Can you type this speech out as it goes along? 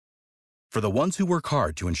For the ones who work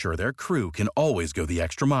hard to ensure their crew can always go the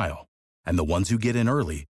extra mile, and the ones who get in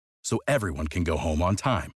early so everyone can go home on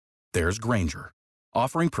time, there's Grainger,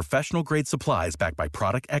 offering professional-grade supplies backed by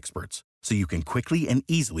product experts so you can quickly and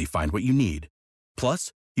easily find what you need.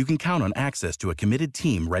 Plus, you can count on access to a committed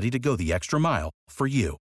team ready to go the extra mile for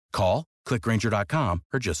you. Call, click Grainger.com,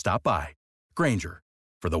 or just stop by. Grainger,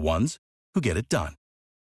 for the ones who get it done.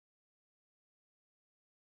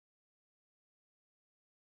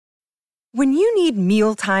 When you need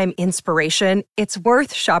mealtime inspiration, it's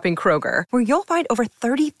worth shopping Kroger, where you'll find over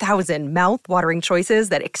 30,000 mouth-watering choices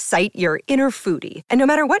that excite your inner foodie. And no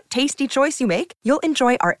matter what tasty choice you make, you'll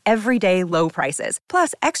enjoy our everyday low prices,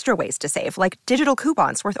 plus extra ways to save, like digital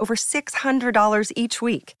coupons worth over $600 each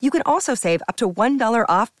week. You can also save up to $1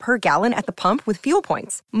 off per gallon at the pump with fuel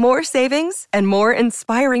points. More savings and more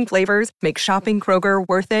inspiring flavors make shopping Kroger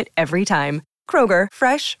worth it every time. Kroger,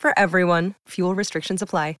 fresh for everyone. Fuel restrictions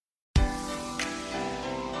apply.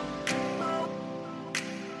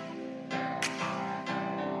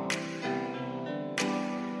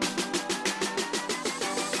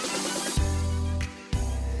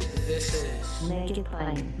 Make it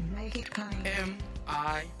plain. Make it plain.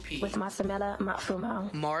 M.I.P. With Masamela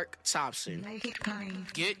Matfumo. Mark Thompson. Make it plain.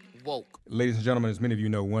 Get woke. Ladies and gentlemen, as many of you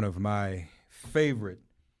know, one of my favorite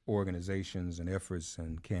organizations and efforts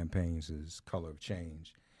and campaigns is Color of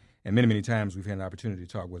Change. And many, many times we've had an opportunity to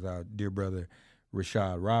talk with our dear brother,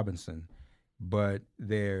 Rashad Robinson. But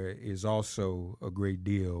there is also a great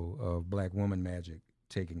deal of black woman magic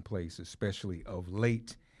taking place, especially of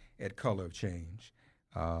late at Color of Change.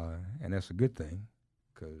 And that's a good thing,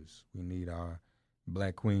 because we need our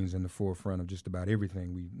black queens in the forefront of just about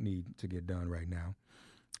everything we need to get done right now.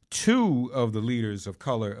 Two of the leaders of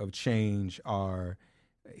Color of Change are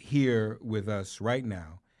here with us right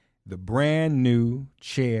now. The brand new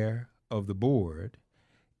chair of the board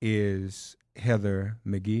is Heather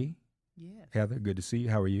McGee. Yes. Heather, good to see you.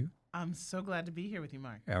 How are you? I'm so glad to be here with you,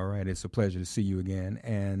 Mark. All right. It's a pleasure to see you again.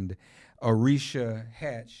 And Arisha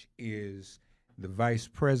Hatch is the vice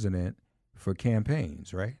president for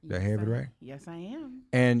campaigns, right? Did I have it right? Yes, I am.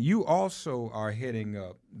 And you also are heading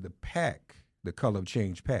up the PAC, the Color of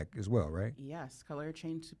Change PAC as well, right? Yes, Color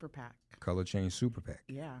Change Super PAC. Color Change Super PAC.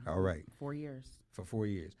 Yeah. All right. 4 years. For 4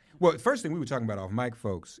 years. Well, the first thing we were talking about off mic,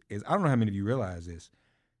 folks, is I don't know how many of you realize this.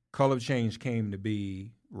 Color of Change came to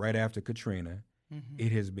be right after Katrina. Mm-hmm.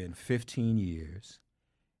 It has been 15 years.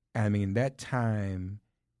 I mean, that time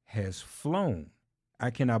has flown. I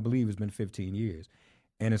cannot believe it's been 15 years.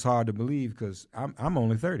 And it's hard to believe because I'm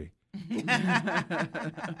only 30. And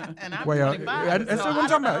I'm Well, 25. that's what I'm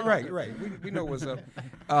talking about. Right. We know what's up.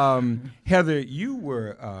 Heather,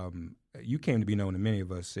 you came to be known to many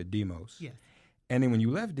of us at Demos. Yes. And then when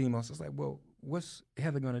you left Demos, I was like, well, what's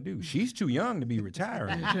Heather going to do? She's too young to be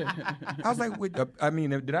retiring. I was like,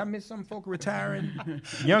 did I miss some folk retiring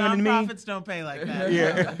younger than me? Nonprofits don't pay like that.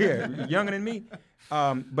 Yeah, younger than me.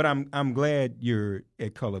 But I'm glad you're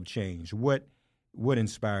at Color of Change. What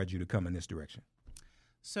inspired you to come in this direction?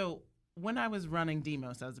 So when I was running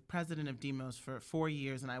Demos, I was the president of Demos for 4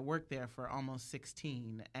 years, and I worked there for almost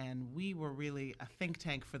 16. And we were really a think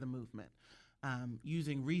tank for the movement,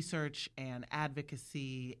 using research and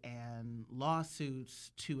advocacy and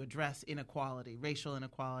lawsuits to address inequality, racial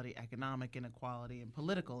inequality, economic inequality, and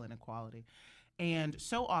political inequality. And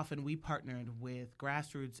so often we partnered with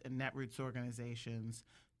grassroots and netroots organizations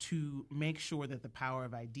to make sure that the power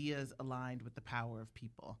of ideas aligned with the power of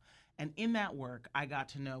people. And in that work, I got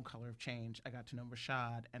to know Color of Change. I got to know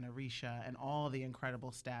Rashad and Arisha and all the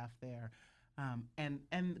incredible staff there.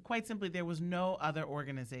 And quite simply, there was no other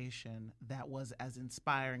organization that was as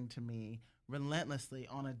inspiring to me relentlessly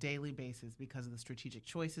on a daily basis because of the strategic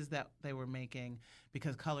choices that they were making,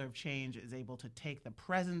 because Color of Change is able to take the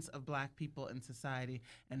presence of black people in society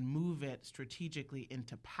and move it strategically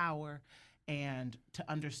into power, and to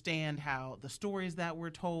understand how the stories that we're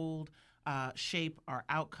told shape our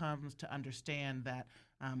outcomes, to understand that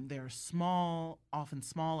there are often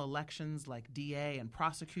small elections like DA and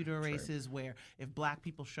prosecutor races where if black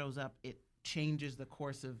people shows up, it changes the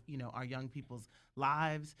course of our young people's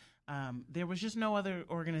lives. There was just no other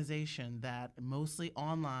organization that mostly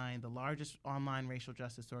online, the largest online racial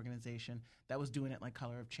justice organization that was doing it like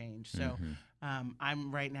Color of Change. So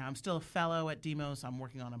I'm still a fellow at Demos. I'm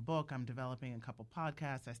working on a book. I'm developing a couple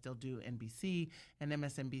podcasts. I still do NBC and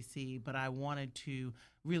MSNBC, but I wanted to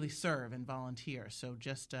really serve and volunteer. So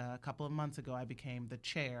just a couple of months ago, I became the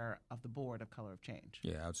chair of the board of Color of Change.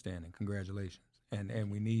 Yeah, outstanding. Congratulations. And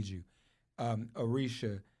we need you.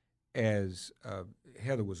 Arisha, as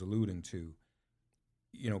Heather was alluding to,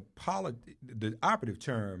 the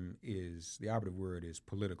operative word is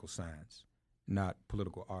political science, not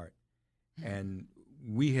political art. And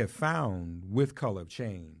we have found with Color of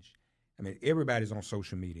Change, I mean, everybody's on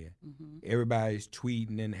social media. Everybody's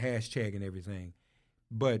tweeting and hashtagging everything.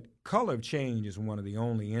 But Color of Change is one of the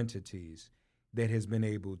only entities that has been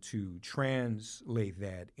able to translate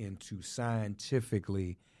that into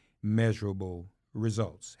scientifically measurable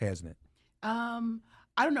results, hasn't it?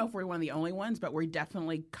 I don't know if we're one of the only ones, but we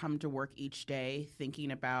definitely come to work each day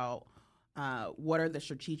thinking about what are the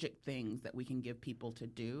strategic things that we can give people to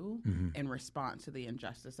do in response to the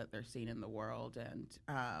injustice that they're seeing in the world.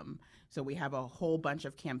 And so we have a whole bunch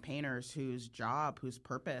of campaigners whose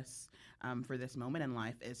purpose for this moment in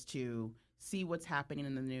life is to see what's happening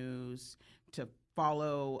in the news, to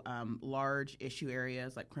follow large issue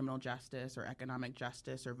areas like criminal justice or economic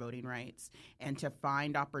justice or voting rights, and to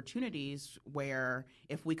find opportunities where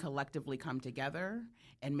if we collectively come together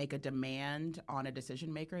and make a demand on a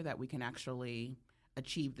decision maker that we can actually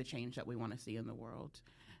achieve the change that we want to see in the world.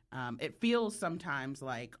 It feels sometimes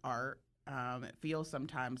like art. It feels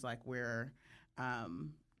sometimes like we're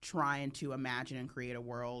trying to imagine and create a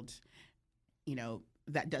world,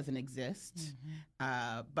 that doesn't exist.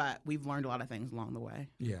 But we've learned a lot of things along the way.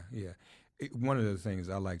 Yeah. One of the things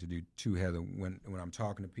I like to do too, Heather, when I'm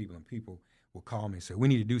talking to people and people will call me and say, we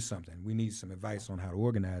need to do something. We need some advice on how to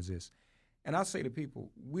organize this. And I'll say to people,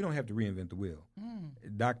 we don't have to reinvent the wheel.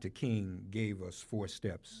 Dr. King gave us 4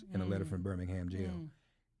 steps in a letter from Birmingham jail.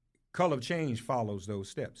 Color of Change follows those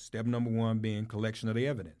steps. Step number 1 being collection of the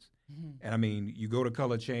evidence. And I mean, you go to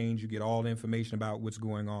Color Change, you get all the information about what's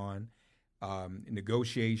going on.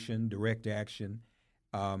 Negotiation, direct action.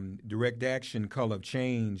 Direct action, Color of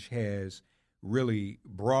Change has really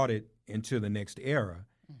brought it into the next era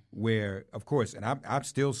where, of course, and I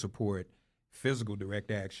still support physical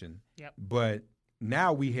direct action, but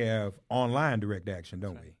now we have online direct action,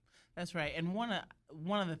 don't we? That's right. And one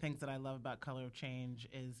of the things that I love about Color of Change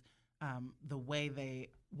is the way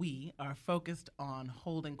we are focused on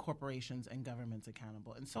holding corporations and governments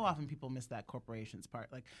accountable. And so often people miss that corporations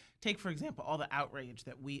part. Like, take, for example, all the outrage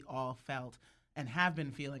that we all felt and have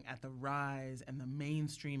been feeling at the rise and the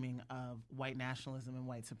mainstreaming of white nationalism and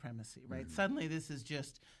white supremacy, right? Suddenly this is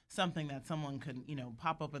just something that someone could,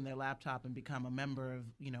 pop open their laptop and become a member of,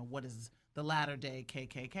 what is the latter-day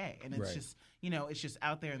KKK. And it's just, it's just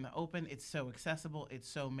out there in the open. It's so accessible. It's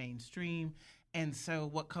so mainstream. And so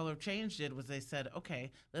what Color of Change did was they said,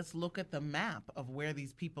 okay, let's look at the map of where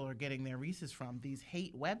these people are getting their resources from, these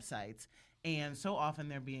hate websites. And so often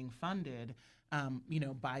they're being funded,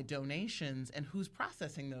 by donations, and who's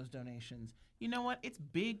processing those donations? You know what? It's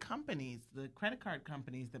big companies, the credit card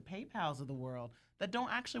companies, the PayPals of the world that don't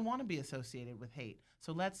actually want to be associated with hate.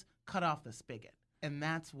 So let's cut off the spigot. And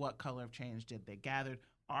that's what Color of Change did. They gathered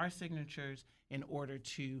our signatures in order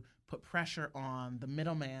to put pressure on the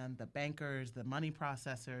middleman, the bankers, the money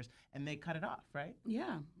processors, and they cut it off, right?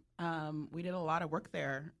 Yeah. We did a lot of work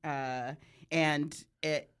there. And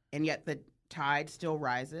yet the tide still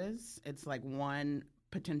rises. It's like one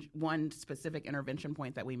specific intervention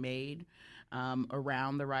point that we made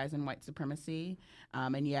around the rise in white supremacy.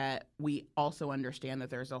 And yet we also understand that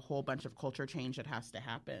there's a whole bunch of culture change that has to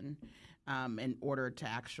happen in order to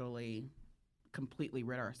actually completely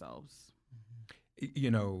rid ourselves.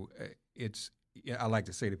 I like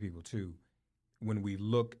to say to people too, when we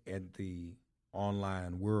look at the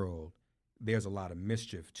online world, there's a lot of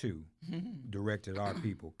mischief too directed at our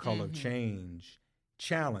people. Color of Change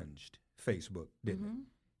challenged Facebook, didn't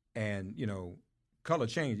it? And, Color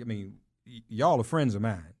Change, I mean, y'all are friends of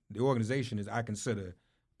mine. The organization is, I consider,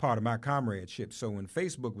 part of my comradeship. So when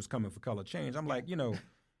Facebook was coming for Color Change, I'm like,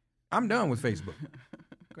 I'm done with Facebook.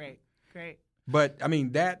 Great. But, I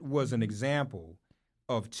mean, that was an example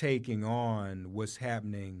of taking on what's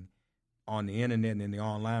happening on the internet and in the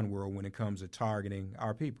online world when it comes to targeting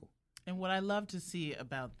our people. And what I love to see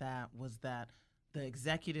about that was that the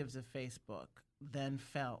executives of Facebook then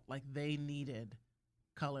felt like they needed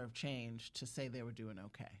Color of Change to say they were doing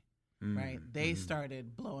okay, right? They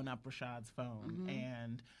started blowing up Rashad's phone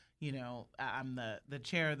and, I'm the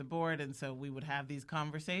chair of the board, and so we would have these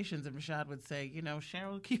conversations, and Rashad would say,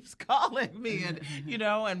 Cheryl keeps calling me, and,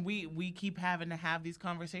 and we keep having to have these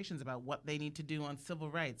conversations about what they need to do on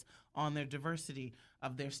civil rights, on their diversity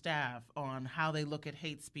of their staff, on how they look at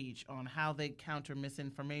hate speech, on how they counter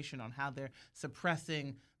misinformation, on how they're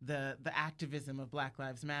suppressing the activism of Black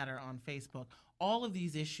Lives Matter on Facebook. All of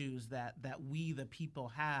these issues that we, the people,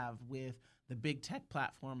 have with the big tech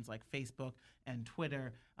platforms like Facebook and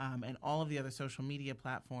Twitter and all of the other social media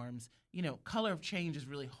platforms, Color of Change is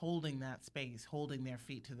really holding that space, holding their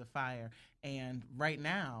feet to the fire. And right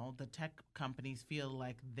now, the tech companies feel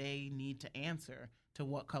like they need to answer to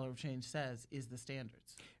what Color of Change says is the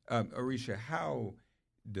standards. Arisha, how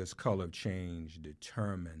does Color of Change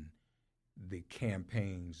determine the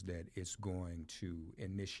campaigns that it's going to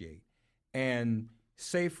initiate? And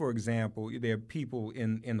say, for example, there are people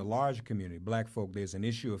in the larger community, black folk, there's an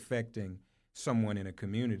issue affecting someone in a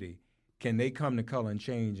community. Can they come to Color and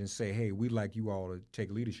Change and say, hey, we'd like you all to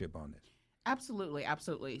take leadership on this? Absolutely,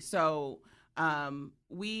 absolutely. So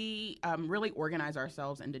we really organize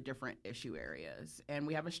ourselves into different issue areas, and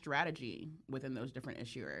we have a strategy within those different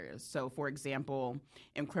issue areas. So, for example,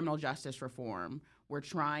 in criminal justice reform, we're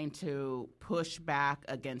trying to push back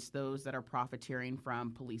against those that are profiteering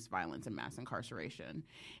from police violence and mass incarceration.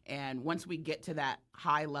 And once we get to that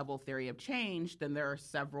high-level theory of change, then there are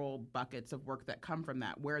several buckets of work that come from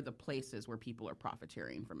that. Where are the places where people are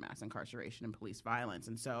profiteering from mass incarceration and police violence?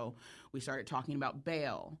 And so we started talking about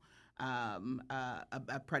bail.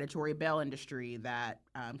 A predatory bail industry that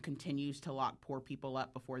continues to lock poor people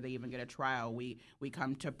up before they even get a trial. We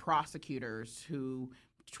come to prosecutors who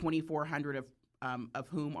 2,400 of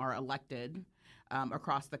whom are elected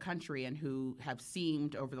across the country and who have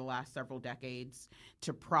seemed over the last several decades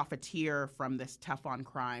to profiteer from this tough on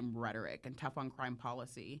crime rhetoric and tough on crime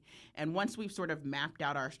policy. And once we've sort of mapped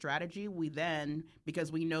out our strategy, we then,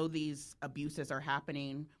 because we know these abuses are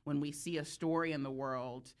happening, when we see a story in the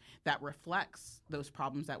world that reflects those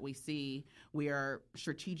problems that we see, we are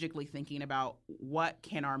strategically thinking about what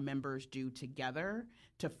can our members do together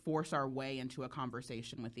to force our way into a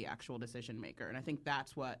conversation with the actual decision maker. And I think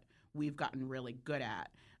that's what we've gotten really good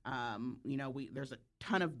at. There's a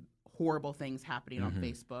ton of horrible things happening on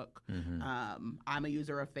Facebook. I'm a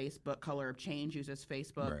user of Facebook. Color of Change uses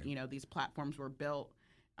Facebook. Right. These platforms were built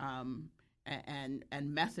and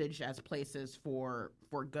messaged as places for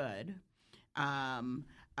good.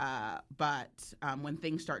 But when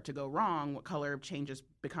things start to go wrong, what Color of Change has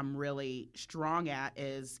become really strong at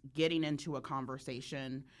is getting into a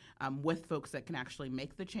conversation with folks that can actually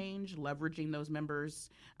make the change, leveraging those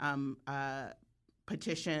members'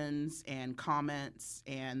 petitions and comments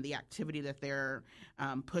and the activity that they're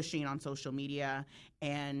pushing on social media,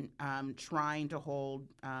 and trying to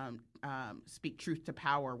speak truth to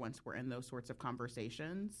power once we're in those sorts of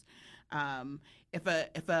conversations. If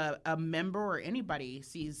a member or anybody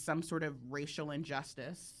sees some sort of racial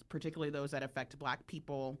injustice, particularly those that affect Black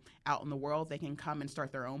people out in the world, they can come and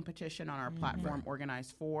start their own petition on our platform,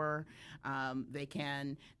 Organize For. They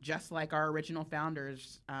can, just like our original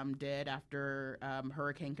founders did after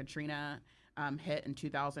Hurricane Katrina hit in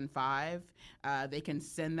 2005, they can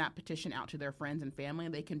send that petition out to their friends and family,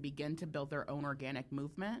 and they can begin to build their own organic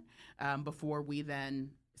movement before we then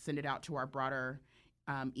send it out to our broader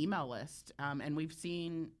email list. And we've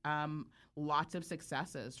seen lots of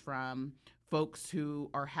successes from folks who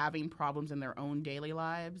are having problems in their own daily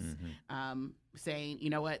lives, saying, you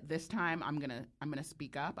know what, this time I'm gonna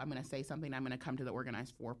speak up. I'm gonna say something. I'm gonna come to the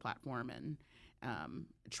Organize For platform and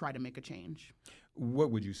try to make a change.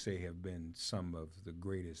 What would you say have been some of the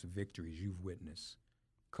greatest victories you've witnessed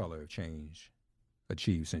Color of Change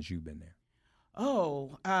achieve since you've been there?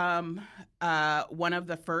 One of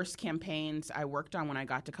the first campaigns I worked on when I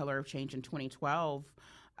got to Color of Change in 2012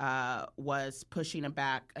 was pushing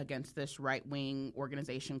back against this right-wing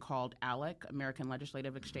organization called ALEC, American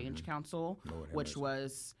Legislative Exchange Council, which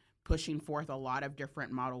was pushing forth a lot of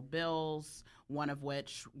different model bills, one of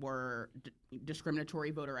which were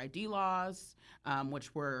discriminatory voter ID laws,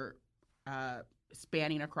 which were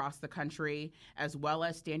spanning across the country, as well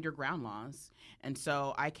as stand your ground laws. And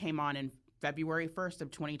so I came on in February 1st of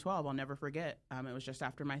 2012, I'll never forget. It was just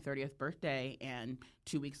after my 30th birthday, and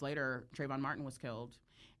 2 weeks later, Trayvon Martin was killed.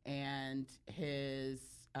 And his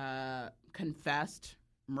confessed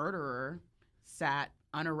murderer sat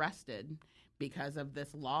unarrested because of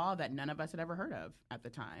this law that none of us had ever heard of at the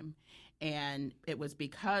time. And it was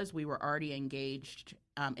because we were already engaged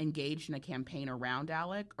in a campaign around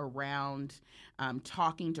ALEC, around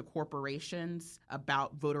talking to corporations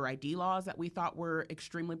about voter ID laws that we thought were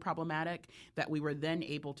extremely problematic, that we were then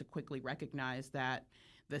able to quickly recognize that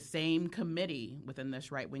the same committee within this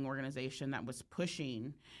right-wing organization that was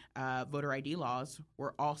pushing voter ID laws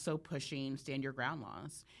were also pushing stand your ground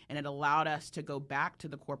laws. And it allowed us to go back to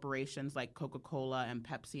the corporations like Coca-Cola and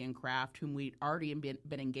Pepsi and Kraft, whom we'd already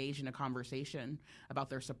been engaged in a conversation about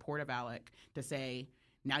their support of ALEC, to say,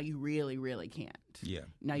 now you really, really can't. Yeah.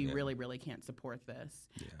 Now you Yeah. really, really can't support this.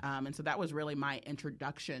 Yeah. And so that was really my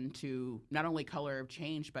introduction to not only Color of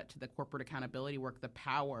Change, but to the corporate accountability work, the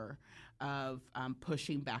power of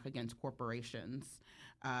pushing back against corporations.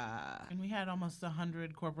 And we had almost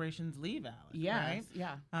 100 corporations leave ALEC, Yes, right?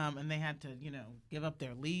 yeah. And they had to, give up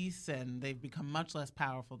their lease, and they've become much less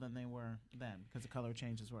powerful than they were then because of Color of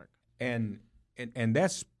Change's work. And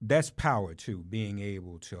that's power too, being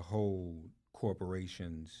able to hold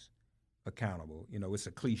corporations accountable. It's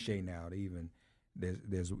a cliche now to even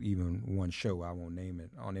there's even one show, I won't name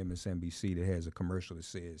it, on MSNBC that has a commercial that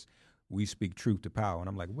says, "We speak truth to power," and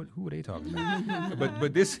I'm like, who are they talking about?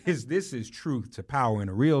 but this is truth to power in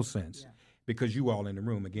a real sense, because you all in the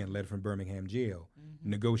room, again, led from Birmingham jail,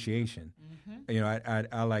 negotiation.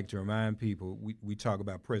 I like to remind people, we talk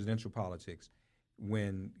about presidential politics.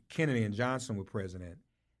 When Kennedy and Johnson were president,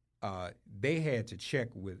 they had to check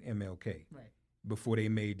with MLK before they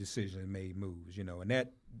made decisions and made moves, and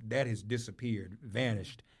that has disappeared,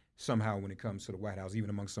 vanished somehow when it comes to the White House, even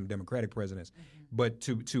among some Democratic presidents. But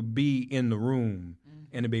to be in the room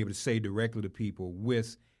and to be able to say directly to people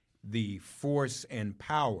with the force and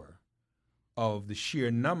power of the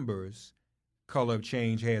sheer numbers Color of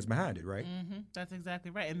Change has behind it, right? Mm-hmm. That's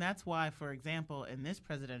exactly right. And that's why, for example, in this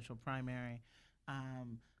presidential primary,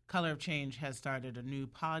 Color of Change has started a new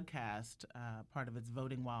podcast, part of its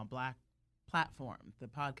Voting While Black platform. The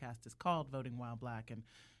podcast is called Voting While Black,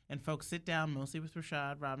 and folks sit down mostly with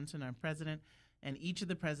Rashad Robinson, our president, and each of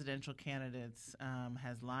the presidential candidates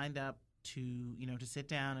has lined up to sit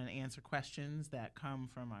down and answer questions that come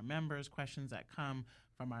from our members, questions that come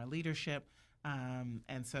from our leadership.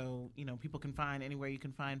 And so, people can find anywhere you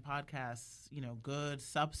can find podcasts, good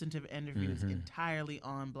substantive interviews entirely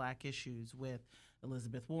on Black issues with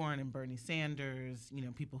Elizabeth Warren and Bernie Sanders,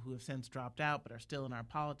 people who have since dropped out but are still in our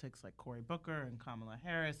politics, like Cory Booker and Kamala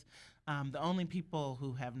Harris. The only people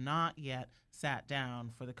who have not yet sat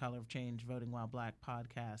down for the Color of Change Voting While Black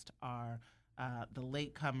podcast are the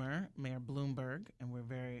latecomer, Mayor Bloomberg, and we're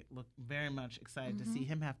very much excited to see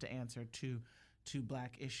him have to answer to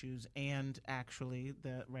Black issues, and actually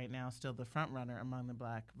right now still the front runner among the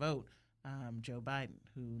Black vote, Joe Biden,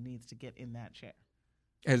 who needs to get in that chair.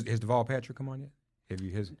 Has Deval Patrick come on yet?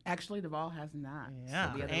 Actually, Deval has not.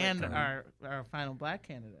 Yeah, So and our final Black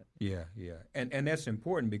candidate. Yeah. And that's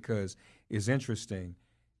important because it's interesting.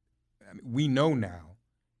 I mean, we know now,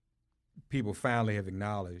 people finally have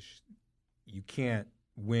acknowledged you can't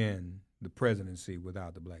win the presidency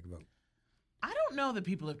without the Black vote. I don't know that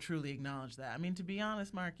people have truly acknowledged that. I mean, to be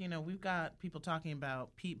honest, Mark, we've got people talking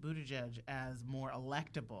about Pete Buttigieg as more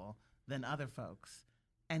electable than other folks,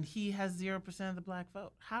 and he has 0% of the Black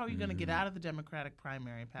vote. How are you going to get out of the Democratic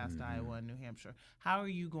primary past Iowa and New Hampshire? How are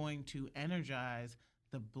you going to energize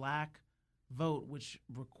the Black vote, which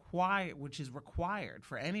is required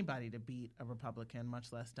for anybody to beat a Republican,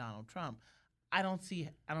 much less Donald Trump? I don't see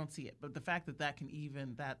it. But the fact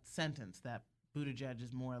that sentence, that Buttigieg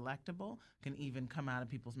is more electable, can even come out of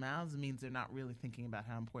people's mouths means they're not really thinking about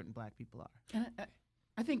how important Black people are. And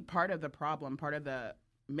I think part of the problem, part of the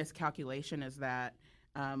miscalculation is that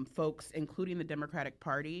folks, including the Democratic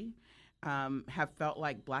Party, have felt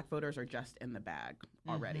like Black voters are just in the bag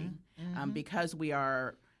already because we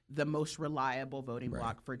are the most reliable voting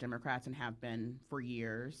bloc for Democrats and have been for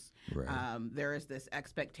years. Right. There is this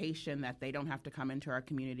expectation that they don't have to come into our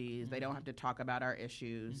communities, they don't have to talk about our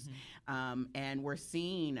issues. And we're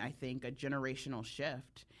seeing, I think, a generational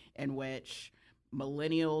shift in which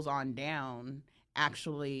millennials on down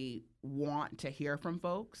actually want to hear from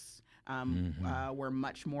folks. We're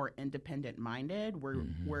much more independent-minded.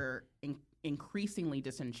 We're increasingly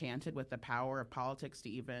disenchanted with the power of politics to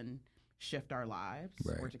even shift our lives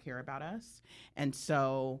or to care about us. And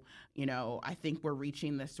so, I think we're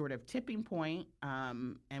reaching this sort of tipping point,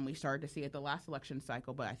 and we started to see it the last election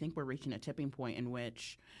cycle, but I think we're reaching a tipping point in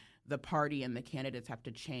which the party and the candidates have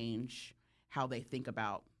to change how they think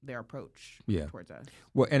about their approach towards us.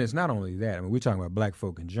 Well, and it's not only that. I mean, we're talking about Black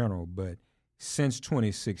folk in general, but since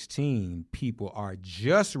 2016, people are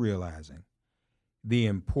just realizing the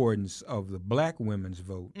importance of the Black women's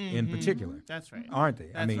vote in particular. That's right. Aren't they?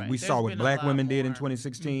 That's right. We saw what Black women did in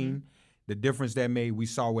 2016, Mm-hmm. the difference that made. We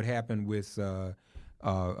saw what happened with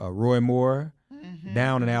Roy Moore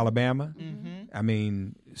down in Alabama. I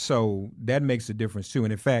mean, so that makes a difference too.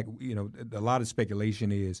 And in fact, a lot of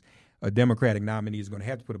speculation is a Democratic nominee is going to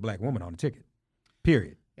have to put a Black woman on the ticket,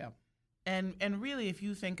 period. Yeah. And really, if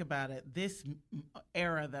you think about it, this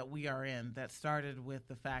era that we are in, that started with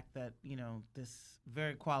the fact that, you know, this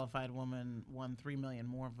very qualified woman won 3 million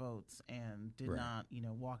more votes and did not, you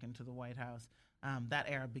know, walk into the White House. That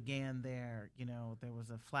era began there. You know, there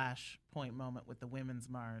was a flashpoint moment with the Women's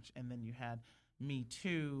March, and then you had Me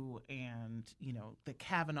Too and, you know, the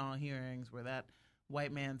Kavanaugh hearings where that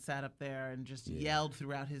white man sat up there and just yelled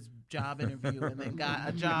throughout his job interview and then got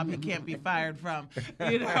a job he can't be fired from.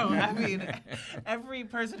 You know, I mean, every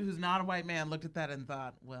person who's not a white man looked at that and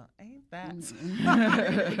thought, well, ain't that?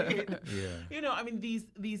 You know, I mean,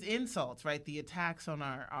 these insults, right? The attacks on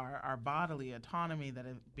our bodily autonomy that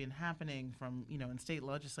have been happening from, you know, in state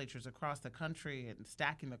legislatures across the country and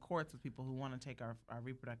stacking the courts with people who want to take our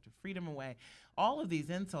reproductive freedom away. All of these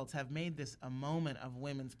insults have made this a moment of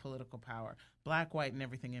women's political power. Black, white, and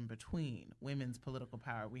everything in between, women's political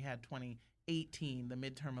power. We had 2018, the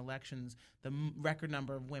midterm elections, the record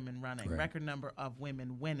number of women running, record number of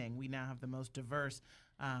women winning. We now have the most diverse,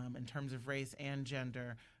 in terms of race and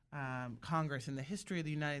gender, Congress in the history of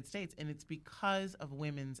the United States, and it's because of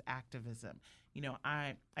women's activism. You know,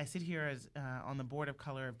 I sit here as on the board of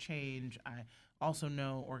Color of Change. I also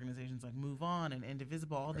know organizations like Move On and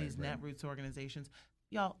Indivisible, all these Netroots organizations.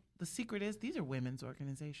 Y'all, the secret is these are women's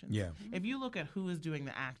organizations. Yeah. If you look at who is doing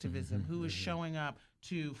the activism, who is showing up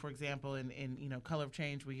to, for example, in you know, Color of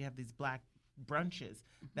Change, we have these black brunches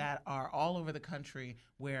that are all over the country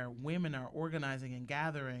where women are organizing and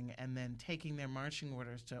gathering and then taking their marching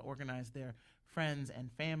orders to organize their friends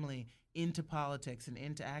and family into politics and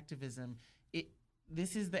into activism.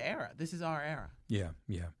 This is the era. This is our era. Yeah.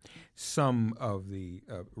 Some of the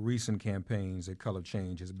recent campaigns that Color of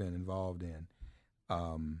Change has been involved in,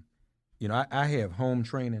 you know, I have home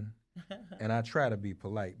training, and I try to be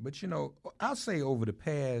polite. But, you know, I'll say over the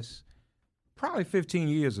past probably 15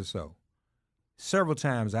 years or so, several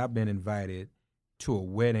times I've been invited to a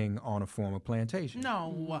wedding on a former plantation.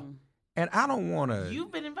 No. And I don't want to.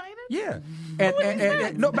 You've been invited? Yeah.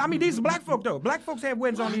 And no, I mean, these are black folk, though. Black folks have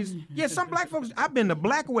weddings on these. Yeah, some black folks. I've been to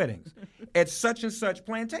black weddings at such and such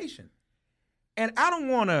plantation. And I don't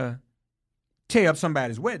want to tear up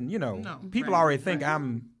somebody's wedding, you know. No, people already think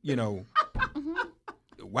I'm, you know,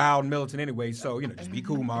 wild militant anyway, so, you know, just be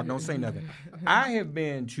cool, Mark, don't say nothing. I have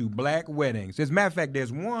been to black weddings. As a matter of fact,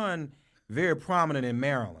 there's one very prominent in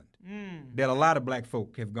Maryland that a lot of black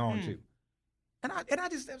folk have gone to. And I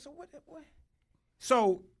just said, so what?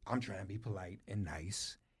 So I'm trying to be polite and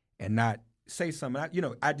nice and not say something. You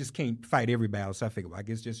know, I just can't fight every battle, so I figured, well, I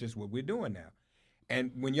guess that's just what we're doing now.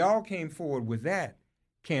 And when y'all came forward with that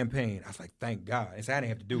campaign, I was like, thank God. And so I didn't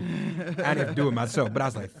have to do it. I didn't have to do it myself. But I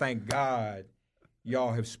was like, thank God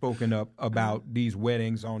y'all have spoken up about these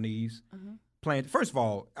weddings on these plans. First of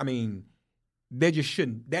all, I mean, that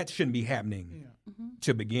shouldn't be happening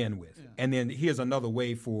to begin with. Yeah. And then here's another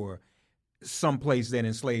way for some place that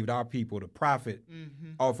enslaved our people to profit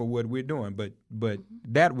off of what we're doing. But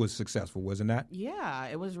that was successful, wasn't that? Yeah,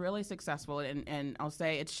 it was really successful. And I'll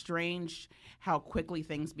say it's strange how quickly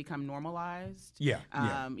things become normalized. Yeah.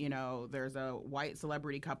 You know, there's a white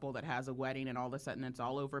celebrity couple that has a wedding and all of a sudden it's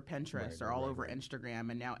all over Pinterest or all over Instagram.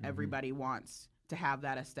 And now everybody wants to have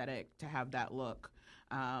that aesthetic, to have that look.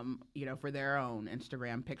 You know, for their own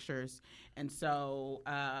Instagram pictures. And so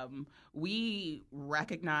we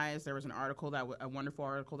recognized there was an article, a wonderful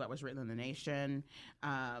article that was written in The Nation.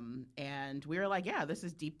 And we were like, yeah, this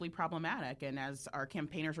is deeply problematic. And as our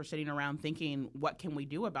campaigners were sitting around thinking, what can we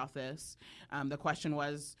do about this? The question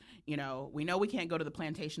was, you know we can't go to the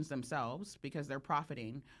plantations themselves because they're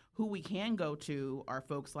profiting. Who we can go to are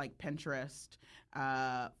folks like Pinterest,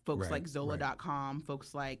 folks like Zola.com,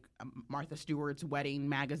 folks like Martha Stewart's Wedding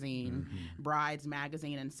Magazine, Brides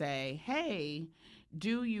Magazine, and say, hey,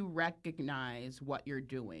 do you recognize what you're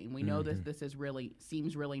doing? We know this is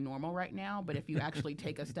seems really normal right now, but if you actually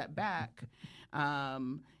take a step back,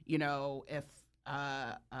 you know, if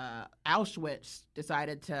Auschwitz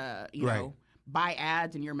decided to, you know, buy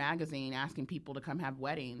ads in your magazine asking people to come have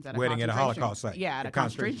weddings at a Holocaust site. Yeah, at a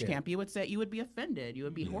concentration camp. You would be offended. You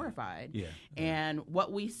would be horrified. Yeah. And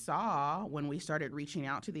what we saw when we started reaching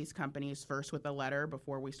out to these companies, first with a letter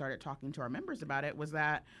before we started talking to our members about it, was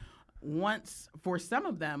that for some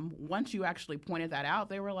of them, once you actually pointed that out,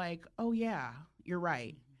 they were like, oh yeah, you're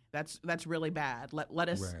right. That's really bad. Let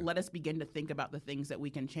us begin to think about the things that we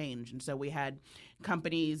can change. And so we had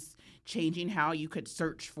companies changing how you could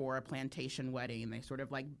search for a plantation wedding. They sort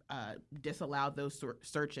of like disallowed those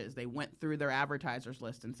searches. They went through their advertisers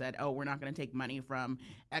list and said, oh, we're not going to take money from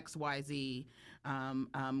XYZ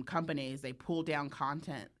companies. They pulled down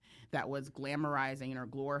content that was glamorizing or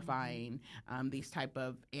glorifying these type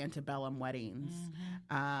of antebellum weddings.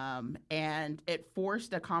 And it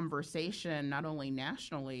forced a conversation not only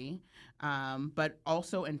nationally, but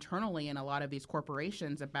also internally in a lot of these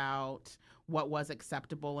corporations about what was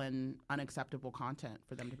acceptable and unacceptable content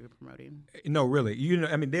for them to be promoting. No, really.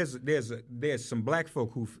 I mean, there's some black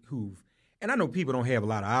folk who've, and I know people don't have a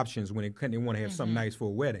lot of options when they want to have something nice for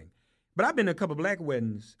a wedding. But I've been to a couple of black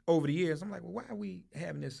weddings over the years. I'm like, well, why are we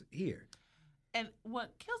having this here? And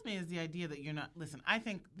what kills me is the idea that you're not. Listen, I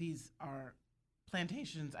think these are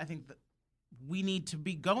plantations. I think that we need to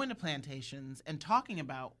be going to plantations and talking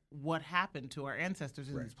about what happened to our ancestors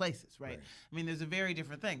in these places, right? I mean, there's a very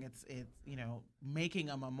different thing. It's making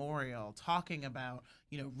a memorial, talking about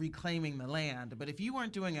reclaiming the land. But if you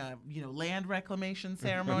weren't doing a land reclamation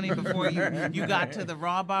ceremony before you got to the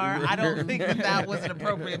raw bar, I don't think that was an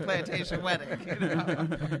appropriate plantation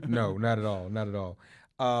wedding. No, not at all, not at all.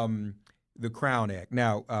 The Crown Act.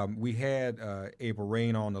 Now we had April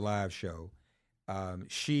Rain on the live show.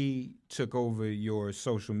 She took over your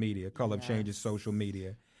social media, Color of Change's social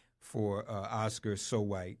media, for Oscar So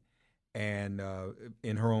White. And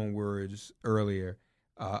in her own words earlier,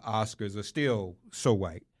 Oscars are still so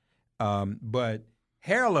white. But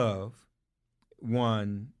Hair Love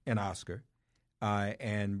won an Oscar,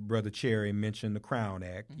 and Brother Cherry mentioned the Crown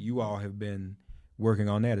Act. You all have been working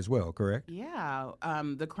on that as well, correct? Yeah.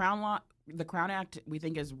 The Crown Act, we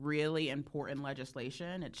think, is really important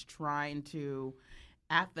legislation. It's trying to,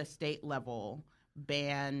 at the state level,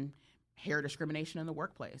 ban hair discrimination in the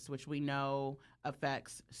workplace, which we know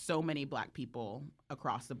affects so many black people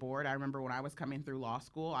across the board. I remember when I was coming through law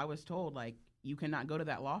school, I was told, like, you cannot go to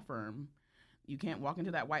that law firm. You can't walk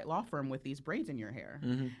into that white law firm with these braids in your hair.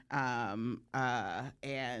 And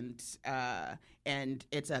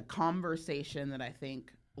it's a conversation that I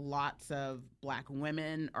think lots of black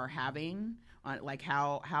women are having on like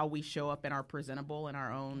how we show up and are presentable in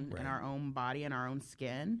our own body and our own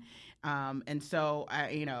skin. And so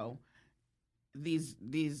these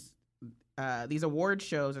award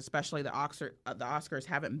shows, especially the Oscars,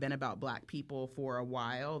 haven't been about black people for a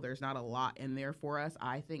while. There's not a lot in there for us,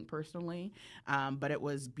 I think, personally. But it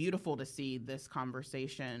was beautiful to see this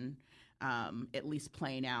conversation at least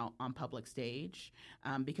playing out on public stage,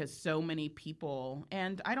 because so many people,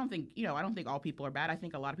 and I don't think all people are bad. I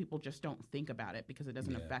think a lot of people just don't think about it because it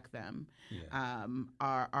doesn't affect them.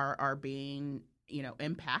 Are being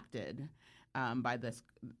impacted by this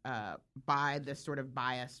sort of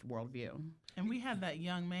biased worldview. And we had that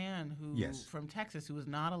young man from Texas who was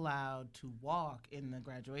not allowed to walk in the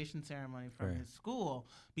graduation ceremony from his school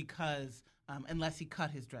because unless he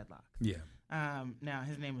cut his dreadlocks. Yeah. Now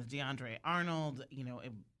his name was DeAndre Arnold.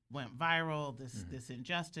 It went viral, this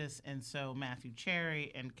injustice, and so Matthew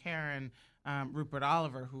Cherry and Karen Rupert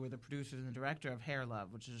Oliver, who were the producers and the director of Hair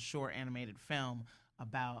Love, which is a short animated film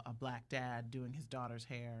about a black dad doing his daughter's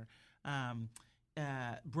hair,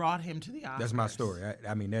 brought him to the Oscars. That's my story.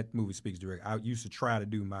 I mean, that movie speaks direct. I used to try to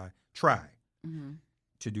do my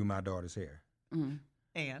daughter's hair.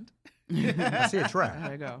 And I said try.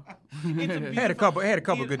 There you go. Had a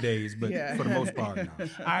couple good days, but for the most part, no.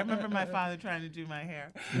 I remember my father trying to do my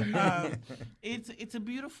hair. It's a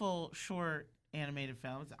beautiful short animated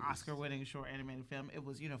film. It's an Oscar-winning short animated film. It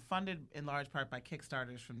was funded in large part by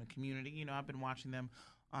Kickstarters from the community. I've been watching them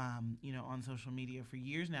on social media for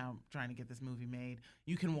years now, trying to get this movie made.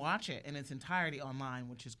 You can watch it in its entirety online,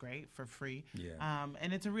 which is great, for free. Yeah.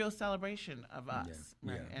 And it's a real celebration of us.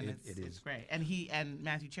 Yeah. Right? Yeah. And it's great. And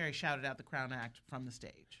Matthew Cherry shouted out the Crown Act from the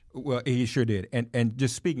stage. Well, he sure did. And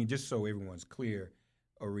just so everyone's clear,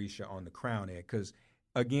 Arisha, on the Crown Act, because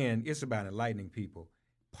again, it's about enlightening people.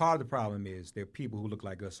 Part of the problem is there are people who look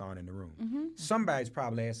like us aren't in the room. Somebody's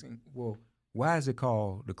probably asking, well, why is it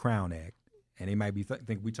called the Crown Act? And they might be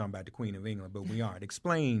think we're talking about the Queen of England, but we aren't.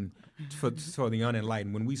 Explain for the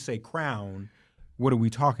unenlightened, when we say crown, what are we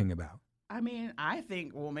talking about? I mean, I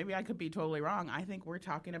think, well, maybe I could be totally wrong. I think we're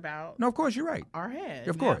talking about... No, of course, you're right. Our head.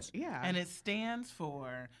 Of course. Yeah. And it stands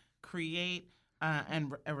for create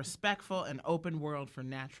and a respectful and open world for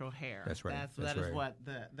natural hair. That's right. That is what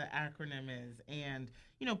the acronym is. And,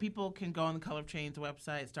 people can go on the Color of Change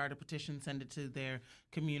website, start a petition, send it to their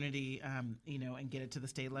community, and get it to the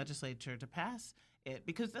state legislature to pass it.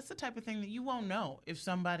 Because that's the type of thing that you won't know if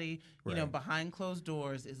somebody, behind closed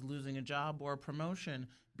doors is losing a job or a promotion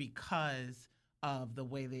because of the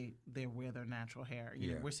way they wear their natural hair.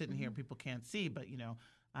 We're sitting here, people can't see, but,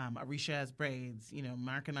 Arisha has braids,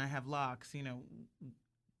 Mark and I have locks,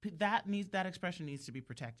 that expression needs to be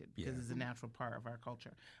protected because it's a natural part of our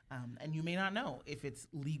culture. And you may not know if it's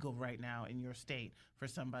legal right now in your state for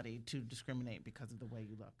somebody to discriminate because of the way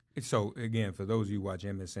you look. So, again, for those of you who watch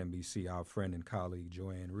MSNBC, our friend and colleague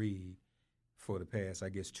Joanne Reed, for the past, I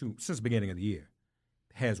guess, since the beginning of the year,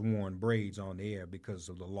 has worn braids on the air because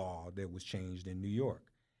of the law that was changed in New York.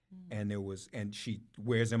 And she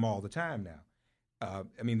wears them all the time now.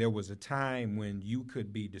 There was a time when you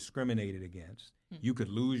could be discriminated against. You could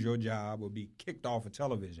lose your job or be kicked off of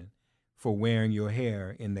television for wearing your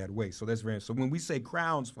hair in that way. So so when we say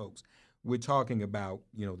crowns, folks, we're talking about,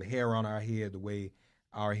 the hair on our head, the way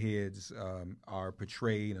our heads are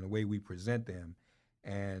portrayed and the way we present them.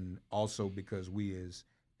 And also because we as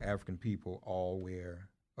African people all wear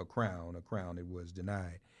a crown that was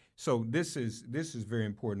denied. So this is very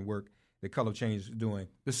important work that Color of Change is doing.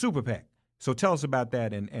 The Super PAC. So tell us about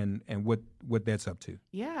that and what that's up to.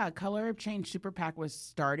 Yeah, Color of Change Super PAC was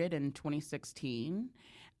started in 2016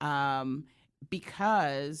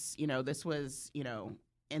 because, this was,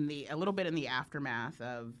 a little bit in the aftermath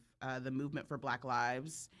of the movement for Black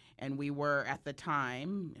Lives. And we were, at the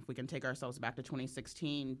time, if we can take ourselves back to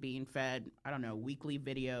 2016, being fed, weekly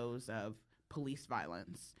videos of police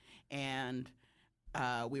violence. And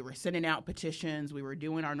we were sending out petitions. We were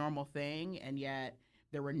doing our normal thing. And yet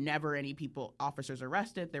there were never any officers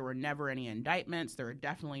arrested. There were never any indictments. There were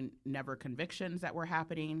definitely never convictions that were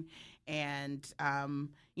happening. And,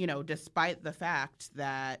 despite the fact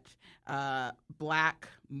that Black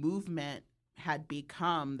movement had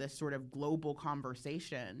become this sort of global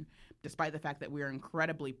conversation, despite the fact that we are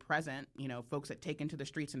incredibly present, folks that take into the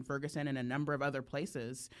streets in Ferguson and a number of other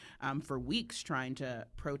places for weeks trying to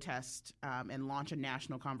protest and launch a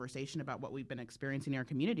national conversation about what we've been experiencing in our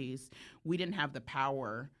communities, we didn't have the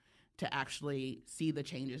power to actually see the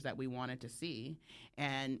changes that we wanted to see.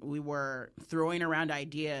 And we were throwing around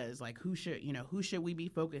ideas like who should we be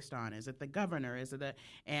focused on? Is it the governor?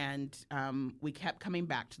 And we kept coming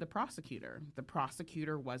back to the prosecutor. The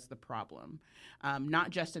prosecutor was the problem, not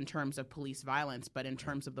just in terms of police violence, but in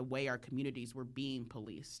terms of the way our communities were being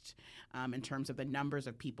policed, in terms of the numbers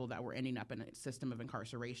of people that were ending up in a system of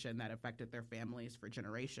incarceration that affected their families for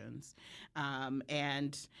generations.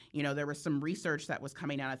 There was some research that was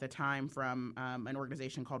coming out at the time from an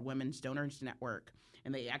organization called Women's Donors Network.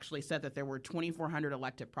 And they actually said that there were 2,400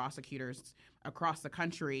 elected prosecutors across the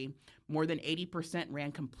country. More than 80%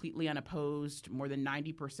 ran completely unopposed. More than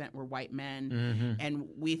 90% were white men. Mm-hmm. And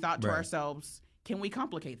we thought to ourselves, can we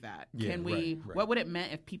complicate that? What would it mean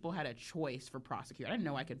if people had a choice for prosecutor? I didn't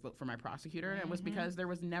know I could vote for my prosecutor, and it was because there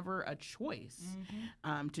was never a choice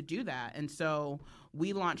to do that. And so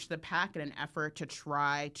we launched the PAC in an effort to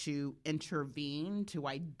try to intervene, to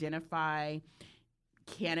identify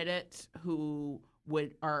candidates who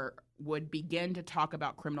would begin to talk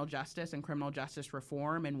about criminal justice and criminal justice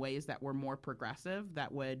reform in ways that were more progressive, that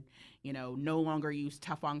would, no longer use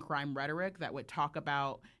tough on crime rhetoric, that would talk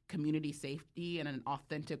about community safety in an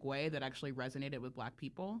authentic way that actually resonated with Black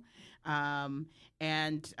people.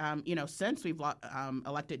 Since we've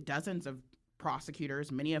elected dozens of prosecutors,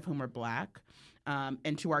 many of whom are Black,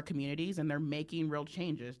 into our communities, and they're making real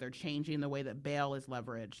changes. They're changing the way that bail is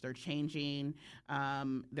leveraged. They're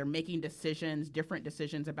making different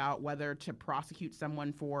decisions about whether to prosecute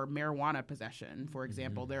someone for marijuana possession, for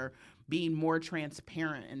example. They're being more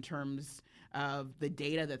transparent in terms of the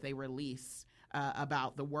data that they release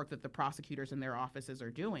about the work that the prosecutors in their offices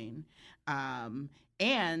are doing.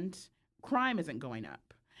 And crime isn't going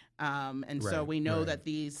up. So we know that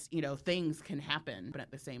these, things can happen, but at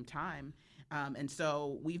the same time. And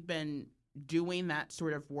so we've been doing that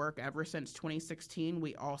sort of work ever since 2016.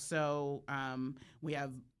 We also we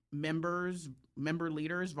have member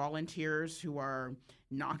leaders, volunteers who are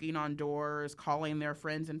knocking on doors, calling their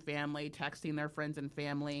friends and family, texting their friends and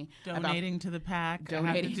family. Donating to the PAC.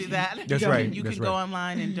 Donating to that. That's right. You can go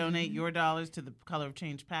online and donate your dollars to the Color of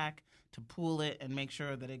Change PAC to pool it and make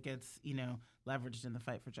sure that it gets, leveraged in the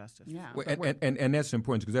fight for justice. Yeah. Well, and that's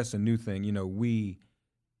important because that's a new thing.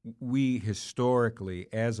 We historically,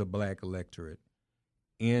 as a Black electorate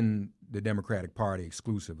in the Democratic Party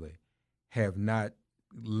exclusively, have not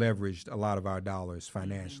leveraged a lot of our dollars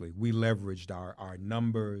financially. Mm-hmm. We leveraged our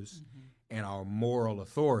numbers and our moral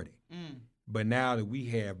authority. But now that we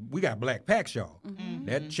got Black PACs, y'all,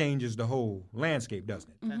 that changes the whole landscape, doesn't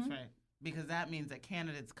it? That's right. Because that means that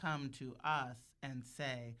candidates come to us and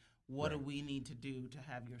say, what do we need to do to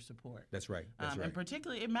have your support? That's right. That's right. And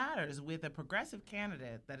particularly it matters with a progressive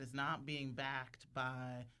candidate that is not being backed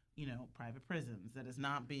by, private prisons, that is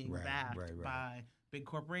not being backed by big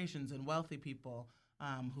corporations and wealthy people.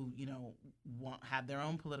 who have their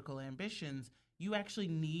own political ambitions, you actually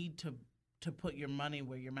need to put your money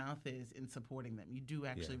where your mouth is in supporting them. You do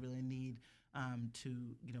actually really need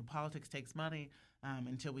politics takes money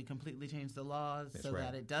until we completely change the laws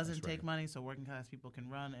that it doesn't take money, so working class people can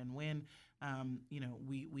run and win.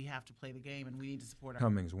 We have to play the game, and we need to support our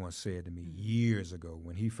Cummings once said to me years ago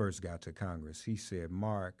when he first got to Congress, he said,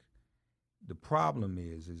 Mark, the problem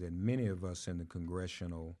is that many of us in the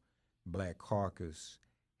Congressional Black Caucus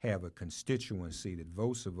have a constituency that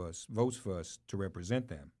votes for us to represent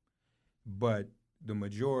them, but the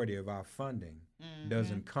majority of our funding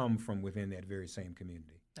doesn't come from within that very same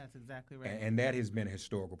community. That's exactly right. And that has been a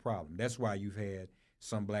historical problem. That's why you've had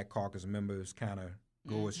some Black Caucus members kind of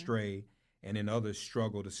go astray, and then others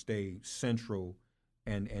struggle to stay central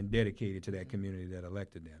and dedicated to that community that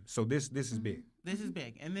elected them. So this is big. This is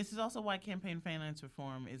big. And this is also why campaign finance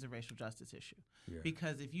reform is a racial justice issue. Yeah.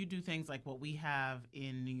 Because if you do things like what we have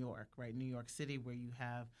in New York, right, New York City, where you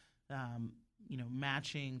have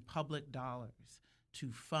matching public dollars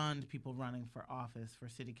to fund people running for office, for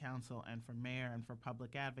city council and for mayor and for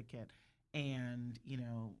public advocate, and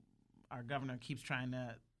our governor keeps trying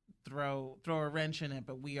to throw a wrench in it,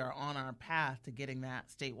 but we are on our path to getting that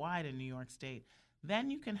statewide in New York State,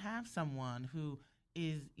 then you can have someone who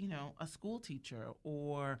is, a school teacher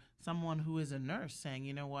or someone who is a nurse saying,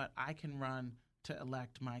 you know what, I can run to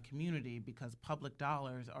elect my community because public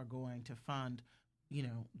dollars are going to fund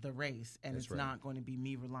the race, and it's not going to be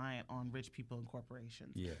me reliant on rich people and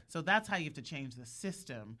corporations. Yeah. So that's how you have to change the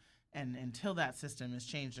system. And until that system is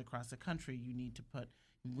changed across the country, we need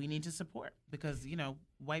to support, because,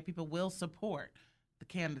 white people will support the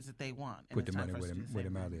candidates that they want. Put the money where their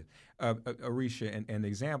mouth is. Arisha, and the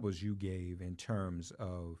examples you gave in terms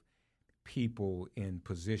of people in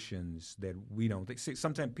positions that we don't think. See,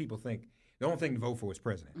 sometimes people think the only thing to vote for is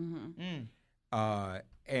president.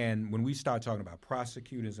 And when we start talking about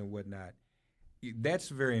prosecutors and whatnot, that's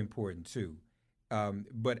very important too.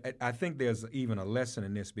 But I think there's even a lesson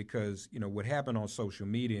in this, because, what happened on social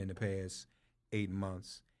media in the past 8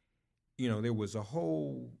 months, there was a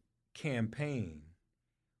whole campaign,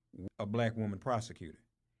 a black woman prosecutor,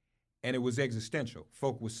 and it was existential.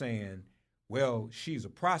 Folk were saying, well, she's a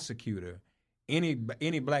prosecutor. Any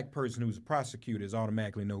black person who's a prosecutor is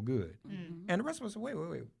automatically no good. Mm-hmm. And the rest of us said, wait.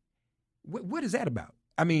 What is that about?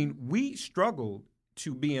 I mean, we struggled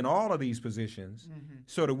to be in all of these positions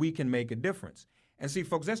so that we can make a difference. And see,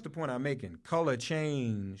 folks, that's the point I'm making. Color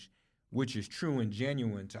change, which is true and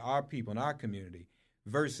genuine to our people in our community,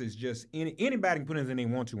 versus just anybody can put anything they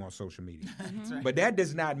want to on social media. Right. But that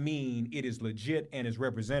does not mean it is legit and is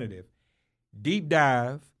representative. Deep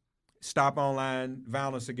Dive, Stop Online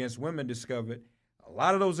Violence Against Women discovered a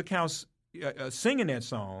lot of those accounts singing that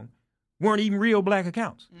song weren't even real black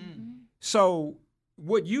accounts. Mm-hmm. So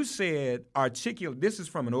what you said, this is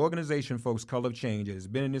from an organization, folks, Color of Change, that has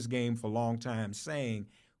been in this game for a long time, saying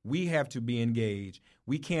we have to be engaged.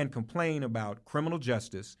 We can't complain about criminal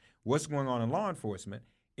justice, what's going on in law enforcement,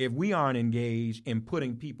 if we aren't engaged in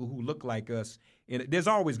putting people who look like us in. There's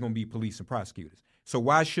always going to be police and prosecutors. So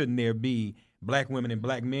why shouldn't there be black women and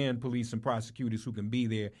black men, police and prosecutors, who can be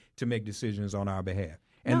there to make decisions on our behalf?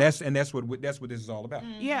 And that's what this is all about.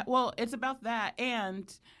 Yeah, well, it's about that,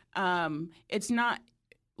 and it's not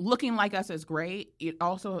looking like us is great.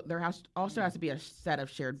 There has to be a set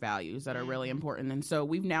of shared values that are really important. And so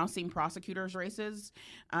we've now seen prosecutors' races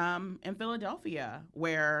in Philadelphia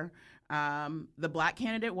where the black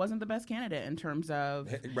candidate wasn't the best candidate in terms of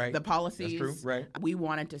the policies we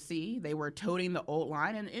wanted to see. They were toting the old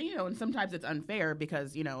line, and sometimes it's unfair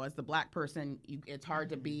because as the black person, it's hard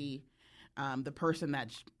to be the person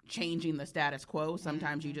that's changing the status quo.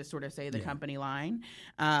 Sometimes you just sort of say the company line.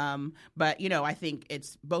 But, I think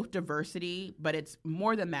it's both diversity, but it's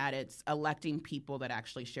more than that. It's electing people that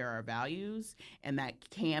actually share our values and that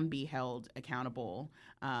can be held accountable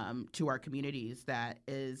to our communities. That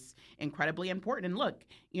is incredibly important. And look,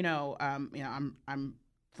 I'm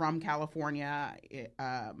from California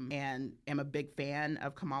and am a big fan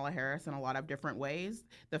of Kamala Harris in a lot of different ways.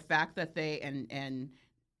 The fact that they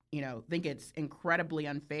think it's incredibly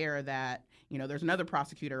unfair that, there's another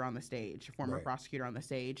prosecutor on the stage, a former prosecutor on the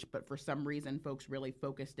stage, but for some reason folks really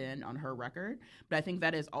focused in on her record. But I think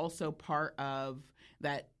that is also part of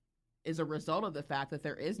that is a result of the fact that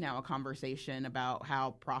there is now a conversation about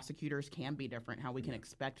how prosecutors can be different, how we can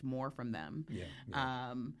expect more from them.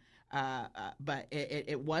 But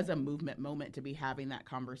it was a movement moment to be having that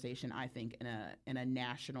conversation, I think, in a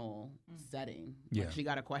national setting. Like, she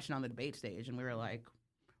got a question on the debate stage, and we were like,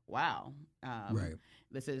 wow, Right.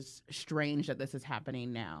 this is strange that this is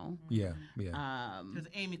happening now. Yeah. Because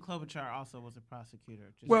Amy Klobuchar also was a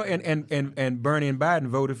prosecutor. just Well, so and that's right. and Bernie and Biden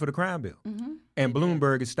voted for the crime bill, and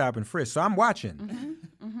Bloomberg is stopping frisk. So I'm watching.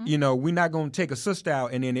 You know, we're not going to take a sister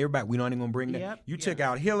out and then everybody. We don't even going to bring that. Yep. You took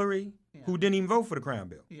out Hillary, who didn't even vote for the crime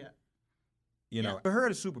bill. Yeah. You know, I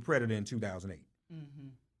heard of Super Predator in 2008. Mm-hmm.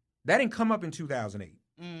 That didn't come up in 2008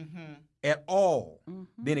 Mm-hmm. at all.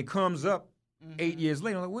 Then it comes up 8 years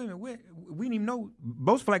later. I'm like, wait a minute, we didn't even know.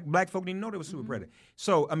 Most black folk didn't even know there was Super Predator.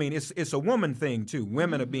 So I mean, it's a woman thing too.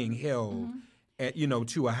 Women are being held at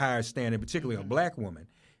to a higher standard, particularly a black woman.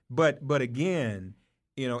 But again,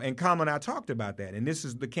 and Kamala and I talked about that, and this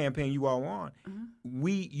is the campaign you all want.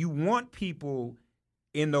 You want people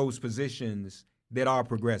in those positions that are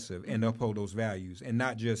progressive and uphold those values, and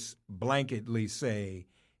not just blanketly say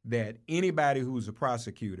that anybody who's a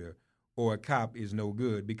prosecutor or a cop is no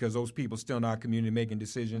good, because those people still in our community making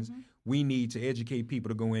decisions. We need to educate people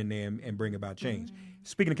to go in there and bring about change.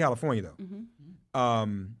 Speaking of California, though,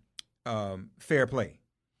 fair play.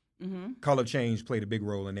 Color change played a big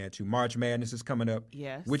role in that, too. March Madness is coming up,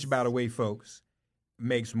 Yes. which, by the way, folks,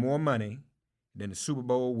 makes more money than the Super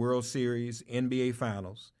Bowl, World Series, NBA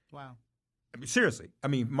Finals. Wow. I mean, seriously. I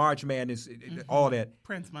mean, March Madness, all that.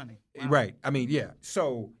 Prince money. Wow. Right. I mean, yeah.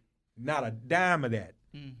 So not a dime of that.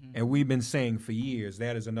 And we've been saying for years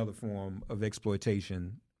that is another form of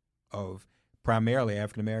exploitation of primarily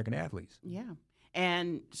African-American athletes. Yeah.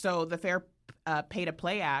 And so the Fair Pay to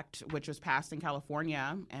Play Act, which was passed in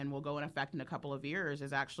California and will go in effect in a couple of years,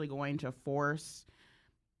 is actually going to force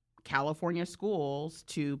California schools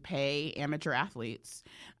to pay amateur athletes.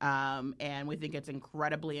 And we think it's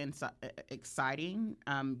incredibly exciting,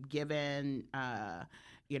 given,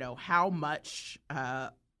 how much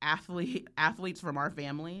athletes from our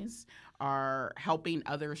families are helping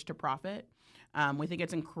others to profit. We think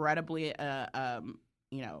it's incredibly,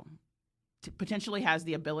 potentially has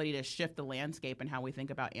the ability to shift the landscape in how we think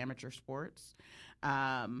about amateur sports.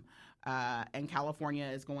 And California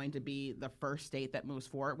is going to be the first state that moves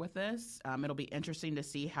forward with this. It'll be interesting to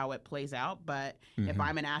see how it plays out. But if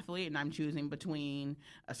I'm an athlete and I'm choosing between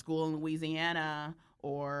a school in Louisiana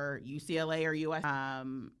or UCLA or US,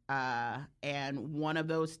 and one of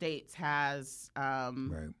those states has,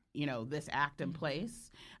 this act in place,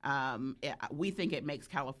 we think it makes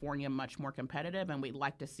California much more competitive, and we'd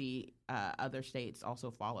like to see other states also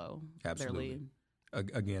follow their lead.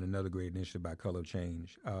 Again, another great initiative by Color of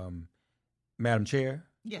Change. Madam Chair?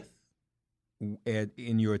 Yes.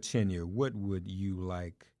 In your tenure, what would you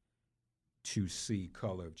like to see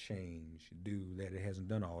Color of Change do that it hasn't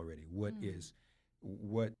done already? What is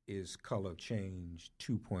Color of Change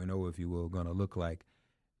 2.0, if you will, going to look like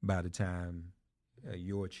by the time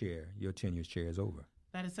your tenure's chair is over?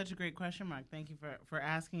 That is such a great question, Mark. Thank you for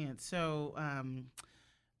asking it. So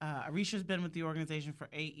Arisha's been with the organization for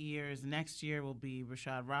 8 years. Next year will be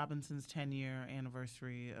Rashad Robinson's 10-year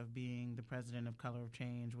anniversary of being the president of Color of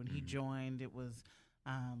Change. When he joined, it was,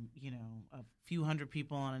 a few hundred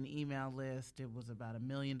people on an email list. It was about $1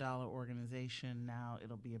 million organization. Now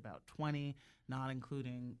it'll be about 20, not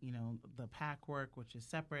including, the PAC work, which is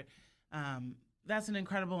separate. That's an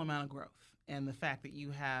incredible amount of growth. And the fact that you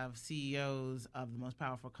have CEOs of the most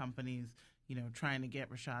powerful companies, trying to get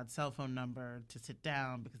Rashad's cell phone number to sit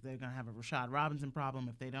down because they're going to have a Rashad Robinson problem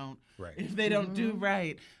if they don't do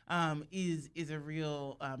right, is a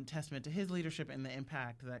real testament to his leadership and the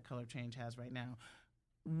impact that Color Change has right now.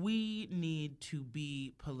 We need to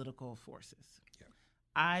be political forces. Yeah.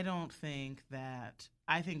 I think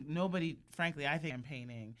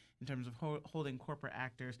campaigning in terms of holding corporate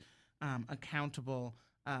actors accountable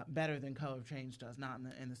better than Color of Change does, not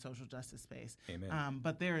in the social justice space. Amen.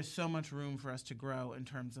 But there is so much room for us to grow in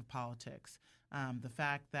terms of politics. The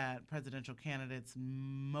fact that presidential candidates,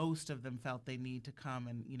 most of them felt they need to come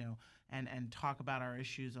and talk about our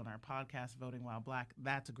issues on our podcast, Voting While Black,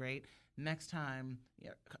 that's great. Next time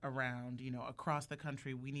around, across the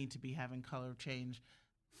country, we need to be having Color of Change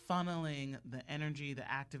funneling the energy,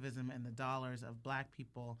 the activism, and the dollars of Black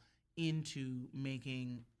people into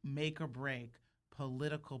making make or break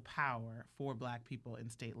political power for Black people in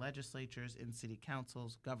state legislatures, in city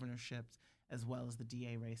councils, governorships, as well as the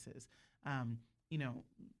DA races.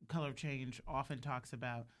 Color of Change often talks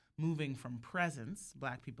about moving from presence.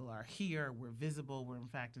 Black people are here, we're visible, we're in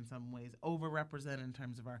fact in some ways overrepresented in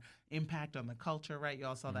terms of our impact on the culture, right? You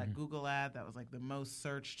all saw that Google ad that was like the most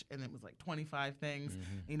searched, and it was like 25 things,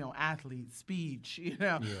 athletes, speech,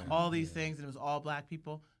 all these things, and it was all Black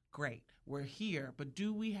people. Great, we're here, but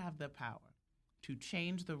do we have the power to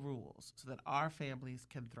change the rules so that our families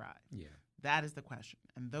can thrive? Yeah. That is the question.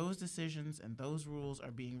 And those decisions and those rules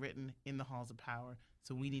are being written in the halls of power.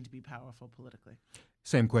 So we need to be powerful politically.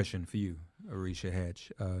 Same question for you, Arisha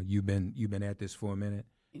Hatch. You've been at this for a minute.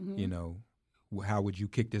 Mm-hmm. You know, how would you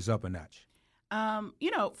kick this up a notch?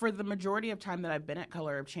 For the majority of time that I've been at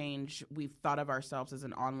Color of Change, we've thought of ourselves as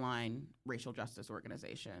an online racial justice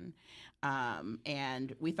organization.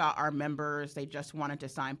 And we thought our members, they just wanted to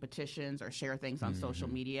sign petitions or share things on social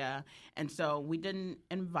media. And so we didn't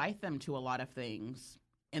invite them to a lot of things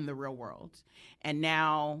in the real world. And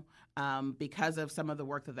now, because of some of the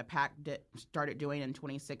work that the PAC started doing in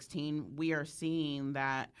 2016, we are seeing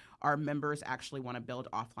that our members actually want to build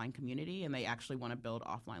offline community and they actually want to build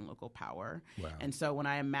offline local power. Wow. And so when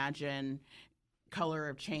I imagine Color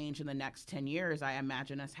of Change in the next 10 years, I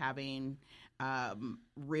imagine us having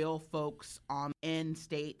real folks in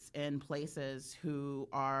states, in places who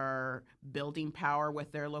are building power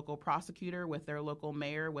with their local prosecutor, with their local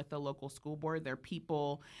mayor, with the local school board, their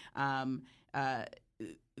people.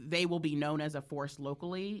 They will be known as a force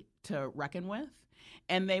locally to reckon with.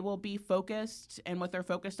 And they will be focused, and what they're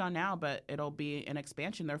focused on now, but it'll be an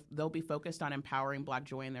expansion. They'll be focused on empowering Black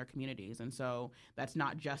joy in their communities. And so that's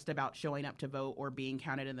not just about showing up to vote or being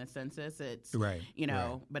counted in the census. It's,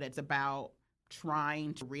 but it's about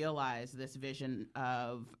trying to realize this vision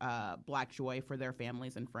of Black joy for their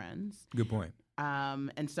families and friends. Good point.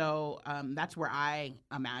 And so that's where I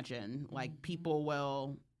imagine, like,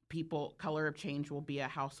 Color of Change will be a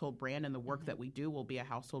household brand, and the work that we do will be a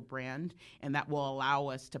household brand, and that will allow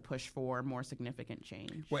us to push for more significant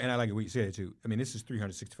change. Well, and I like what you said, too. I mean, this is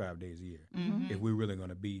 365 days a year. If we're really going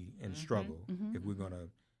to be in struggle, if we're going to,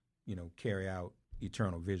 carry out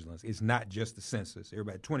eternal vigilance, it's not just the census.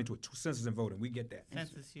 Everybody, census and voting, we get that.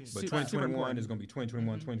 Census huge. But 2021 is going to be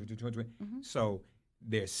 2021, 2022, 2020. So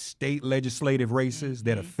there's state legislative races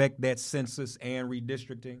that affect that census and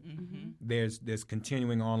redistricting. There's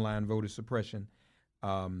continuing online voter suppression.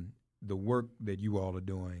 The work that you all are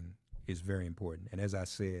doing is very important. And as I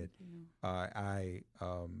said, I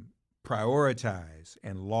prioritize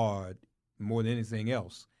and laud, more than anything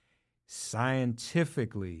else,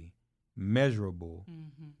 scientifically measurable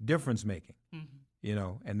difference making.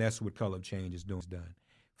 And that's what Color of Change is doing.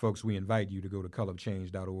 Folks, we invite you to go to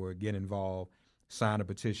colorofchange.org, get involved, sign a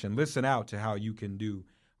petition, listen out to how you can do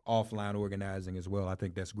offline organizing as well. I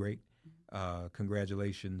think that's great.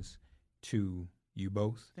 Congratulations to you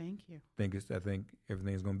both. Thank you. I think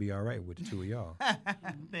everything's going to be all right with the two of y'all.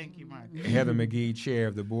 Thank you, Mark. Heather McGee, chair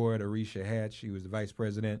of the board. Arisha Hatch, she was the vice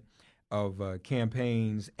president of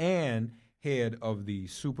campaigns and head of the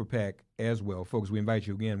Super PAC as well. Folks, we invite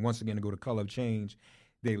you once again to go to Color of Change.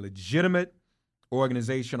 They're a legitimate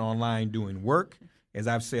organization online doing work. As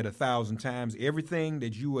I've said 1,000 times, everything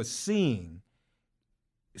that you are seeing,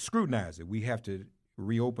 scrutinize it. We have to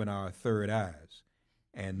reopen our third eyes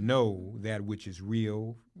and know that which is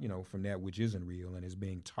real, from that which isn't real and is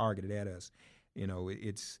being targeted at us.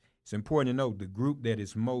 It's important to note the group that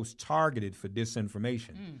is most targeted for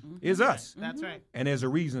disinformation is us. That's right. And there's a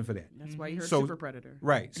reason for that. That's why you heard super predator.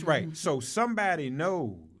 Right. So somebody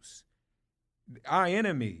knows our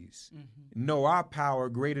enemies know our power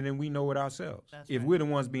greater than we know it ourselves. If we're the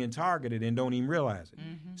ones being targeted and don't even realize it.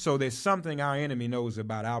 So there's something our enemy knows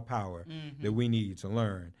about our power that we need to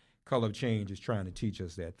learn. Color of Change is trying to teach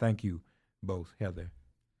us that. Thank you both, Heather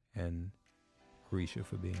and Arisha,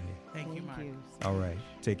 for being here. Thank you, Mark. All right.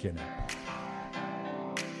 Take care now.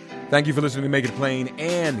 Thank you for listening to Make It Plain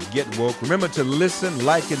and Get Woke. Remember to listen,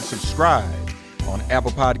 like, and subscribe on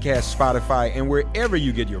Apple Podcasts, Spotify, and wherever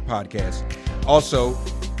you get your podcasts. Also,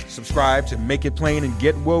 subscribe to Make It Plain and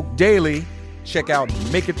Get Woke daily. Check out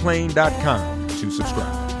makeitplain.com to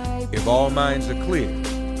subscribe. If all minds are clear,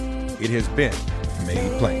 it has been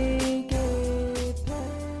made plain.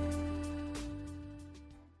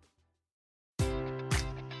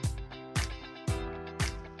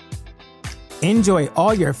 Enjoy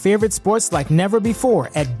all your favorite sports like never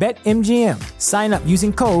before at BetMGM. Sign up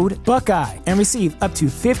using code Buckeye and receive up to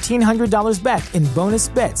 $1,500 back in bonus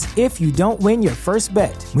bets if you don't win your first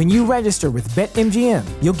bet. When you register with BetMGM,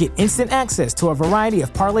 you'll get instant access to a variety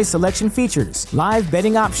of parlay selection features, live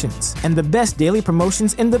betting options, and the best daily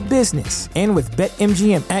promotions in the business. And with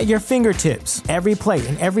BetMGM at your fingertips, every play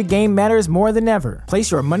and every game matters more than ever.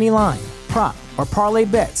 Place your money line, prop, or parlay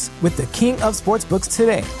bets with the king of sportsbooks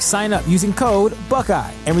today. Sign up using code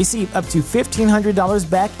Buckeye and receive up to $1,500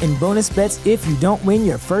 back in bonus bets if you don't win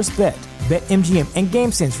your first bet. BetMGM and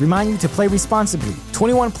GameSense remind you to play responsibly.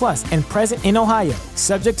 21 plus and present in Ohio,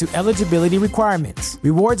 subject to eligibility requirements.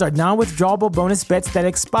 Rewards are non-withdrawable bonus bets that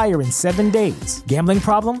expire in 7 days. Gambling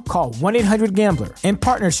problem? Call 1-800-GAMBLER in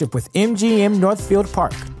partnership with MGM Northfield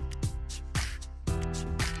Park.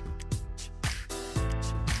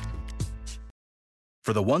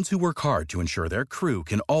 For the ones who work hard to ensure their crew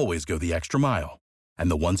can always go the extra mile,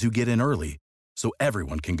 and the ones who get in early so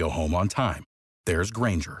everyone can go home on time, there's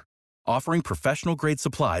Grainger, offering professional-grade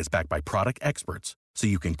supplies backed by product experts so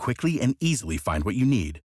you can quickly and easily find what you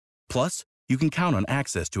need. Plus, you can count on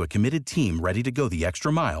access to a committed team ready to go the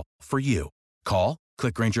extra mile for you. Call,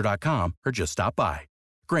 click Grainger.com, or just stop by.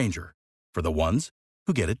 Grainger, for the ones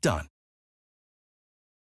who get it done.